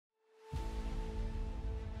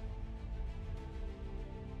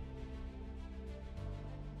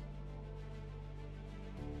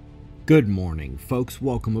Good morning, folks.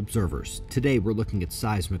 Welcome, observers. Today we're looking at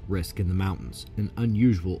seismic risk in the mountains, an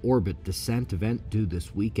unusual orbit descent event due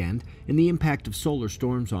this weekend, and the impact of solar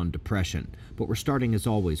storms on depression. But we're starting, as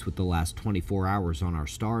always, with the last 24 hours on our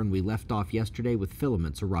star, and we left off yesterday with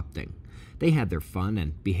filaments erupting. They had their fun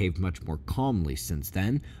and behaved much more calmly since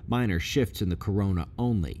then, minor shifts in the corona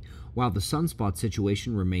only. While the sunspot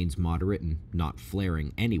situation remains moderate and not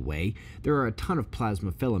flaring anyway, there are a ton of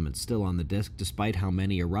plasma filaments still on the disk despite how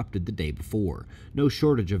many erupted the day before. No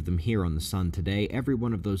shortage of them here on the sun today. Every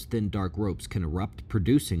one of those thin dark ropes can erupt,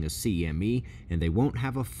 producing a CME, and they won't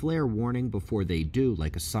have a flare warning before they do,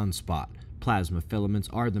 like a sunspot. Plasma filaments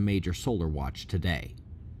are the major solar watch today.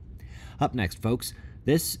 Up next, folks.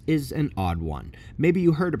 This is an odd one. Maybe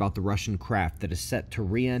you heard about the Russian craft that is set to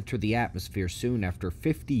re-enter the atmosphere soon after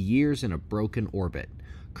 50 years in a broken orbit.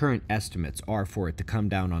 Current estimates are for it to come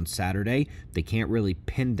down on Saturday. They can't really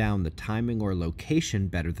pin down the timing or location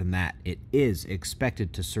better than that. It is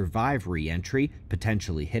expected to survive re-entry,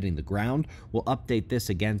 potentially hitting the ground. We'll update this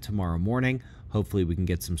again tomorrow morning. Hopefully we can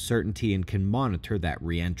get some certainty and can monitor that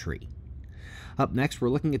re-entry. Up next, we're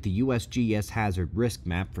looking at the USGS hazard risk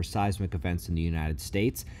map for seismic events in the United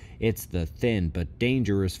States. It's the thin but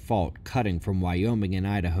dangerous fault cutting from Wyoming and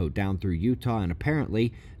Idaho down through Utah, and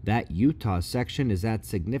apparently that Utah section is at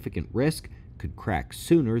significant risk, could crack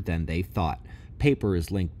sooner than they thought. Paper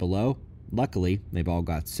is linked below. Luckily, they've all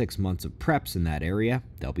got 6 months of preps in that area.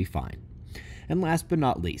 They'll be fine. And last but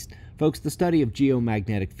not least, folks, the study of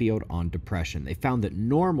geomagnetic field on depression. They found that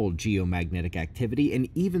normal geomagnetic activity and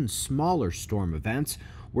even smaller storm events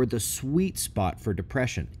were the sweet spot for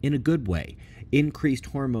depression in a good way. Increased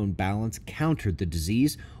hormone balance countered the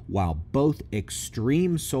disease, while both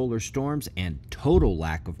extreme solar storms and total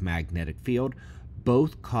lack of magnetic field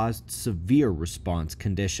both caused severe response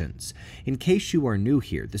conditions. In case you are new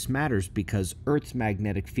here, this matters because Earth's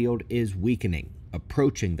magnetic field is weakening,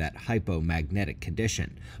 approaching that hypomagnetic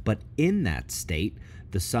condition. But in that state,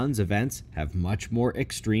 the sun's events have much more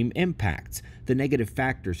extreme impacts. The negative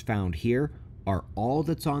factors found here are all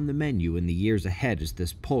that's on the menu in the years ahead as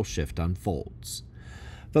this pole shift unfolds.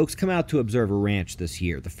 Folks, come out to Observer Ranch this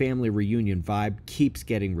year. The family reunion vibe keeps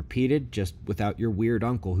getting repeated, just without your weird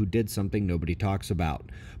uncle who did something nobody talks about.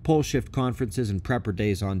 Pole shift conferences and prepper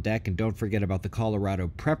days on deck, and don't forget about the Colorado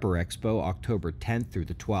Prepper Expo, October 10th through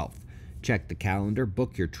the 12th. Check the calendar,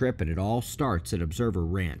 book your trip, and it all starts at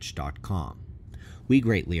observerranch.com. We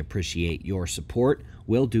greatly appreciate your support.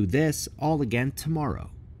 We'll do this all again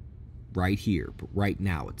tomorrow, right here, but right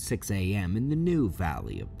now at 6 a.m. in the new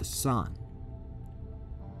Valley of the Sun.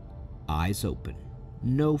 Eyes open,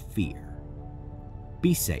 no fear.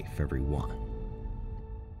 Be safe, everyone.